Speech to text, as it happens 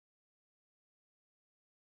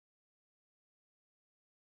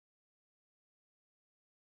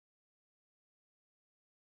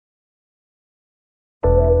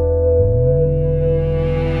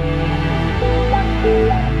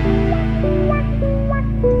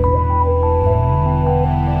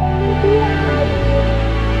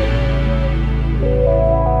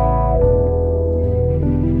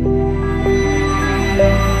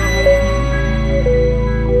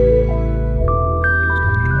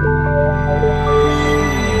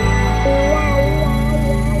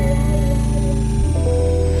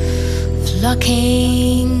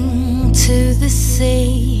Walking to the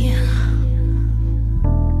sea,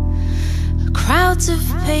 crowds of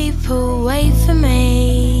people wait for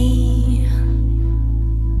me.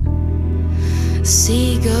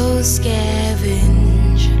 Seagulls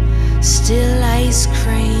scavenge still ice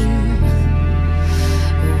cream.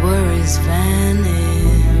 Worries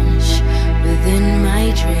vanish within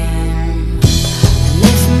my dream. I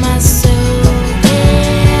lift my soul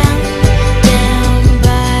down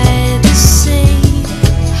by the sea.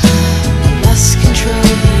 I lost control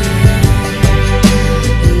here,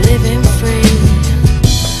 living free.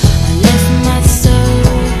 I lift my soul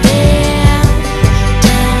down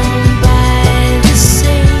by the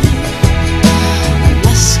sea. I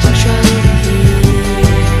lost control here,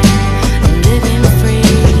 living free.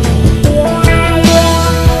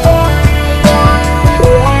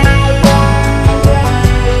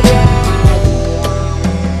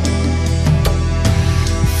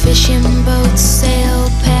 Fishing boats sail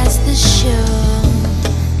past the shore.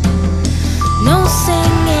 No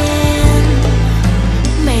singing,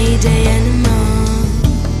 Mayday anymore.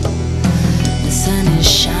 The sun is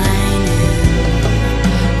shining,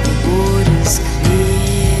 the water's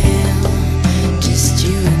clear. Just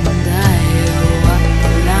you and I walk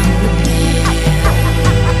along the pier.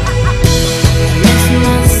 I lift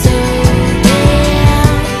my soul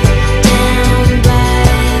down by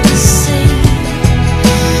the sea.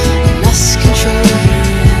 Lost control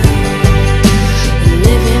here,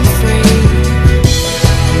 living free.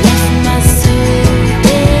 I lift my soul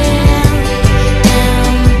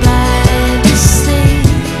down by the sea.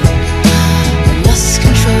 Lost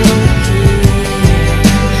control here,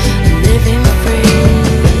 living free.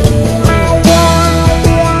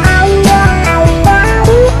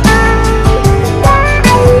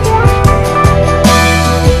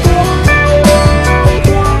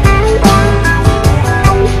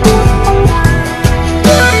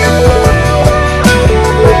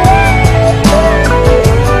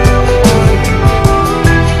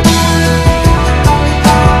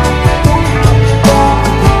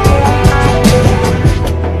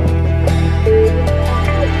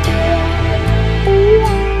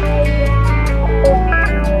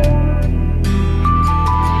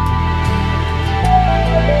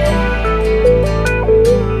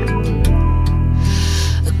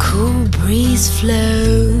 A cool breeze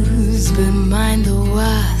flows, but mind the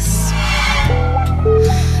wasp.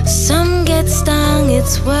 Some get stung,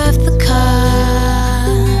 it's worth the